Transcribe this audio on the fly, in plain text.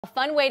A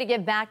fun way to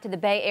give back to the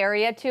Bay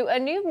Area to a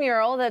new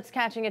mural that's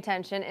catching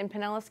attention in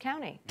Pinellas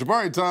County.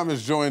 Jabari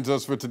Thomas joins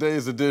us for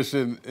today's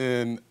edition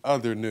in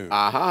Other News.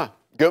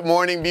 Good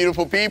morning,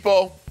 beautiful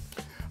people.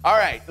 All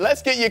right,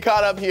 let's get you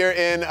caught up here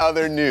in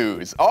other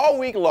news. All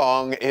week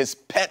long is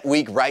Pet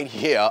Week right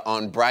here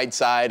on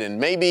Brightside, and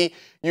maybe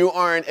you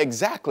aren't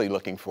exactly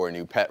looking for a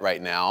new pet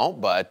right now,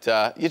 but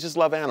you just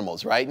love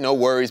animals, right? No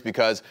worries,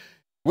 because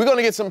we're going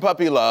to get some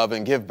puppy love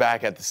and give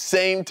back at the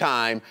same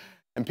time.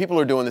 And people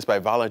are doing this by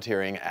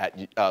volunteering at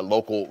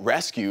local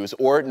rescues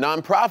or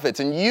nonprofits,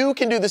 and you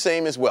can do the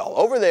same as well.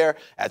 Over there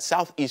at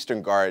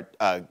Southeastern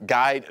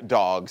Guide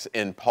Dogs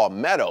in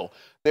Palmetto,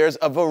 there's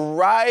a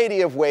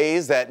variety of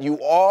ways that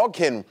you all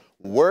can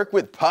work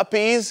with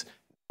puppies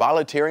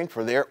volunteering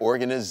for their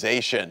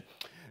organization.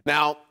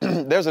 Now,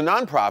 there's a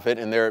nonprofit,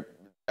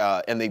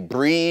 and they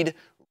breed,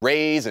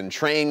 raise, and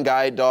train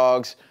guide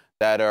dogs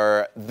that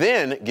are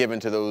then given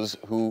to those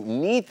who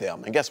need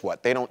them. And guess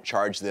what? They don't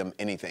charge them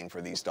anything for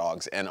these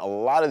dogs. And a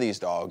lot of these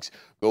dogs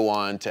go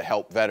on to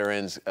help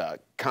veterans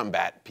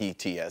combat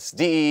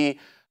PTSD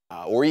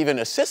or even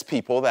assist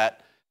people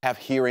that have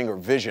hearing or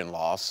vision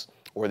loss,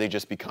 or they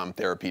just become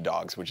therapy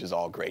dogs, which is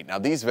all great. Now,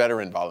 these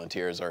veteran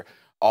volunteers are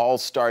all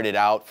started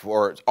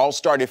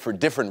for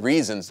different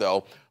reasons,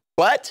 though,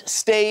 but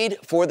stayed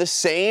for the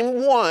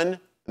same one,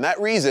 and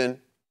that reason,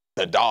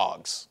 the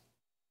dogs.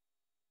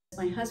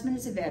 My husband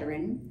is a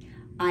veteran.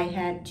 I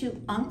had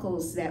two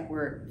uncles that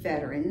were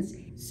veterans,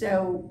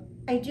 so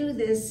I do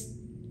this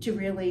to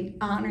really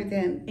honor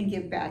them and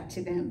give back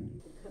to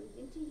them.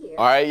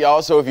 All right,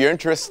 y'all, so if you're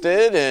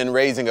interested in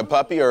raising a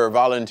puppy or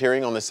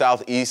volunteering on the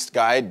Southeast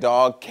Guide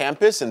Dog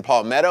campus in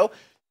Palmetto,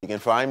 you can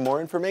find more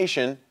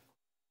information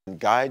on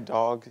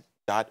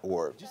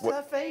guidedog.org. Just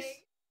that face?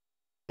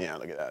 Yeah,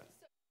 look at that.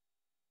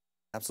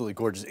 Absolutely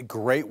gorgeous.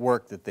 Great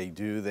work that they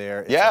do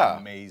there. It's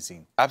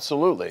amazing.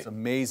 Absolutely. It's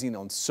amazing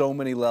on so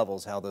many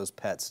levels how those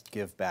pets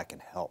give back and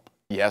help.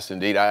 Yes,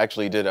 indeed. I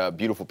actually did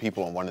Beautiful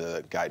People on one of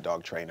the guide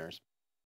dog trainers.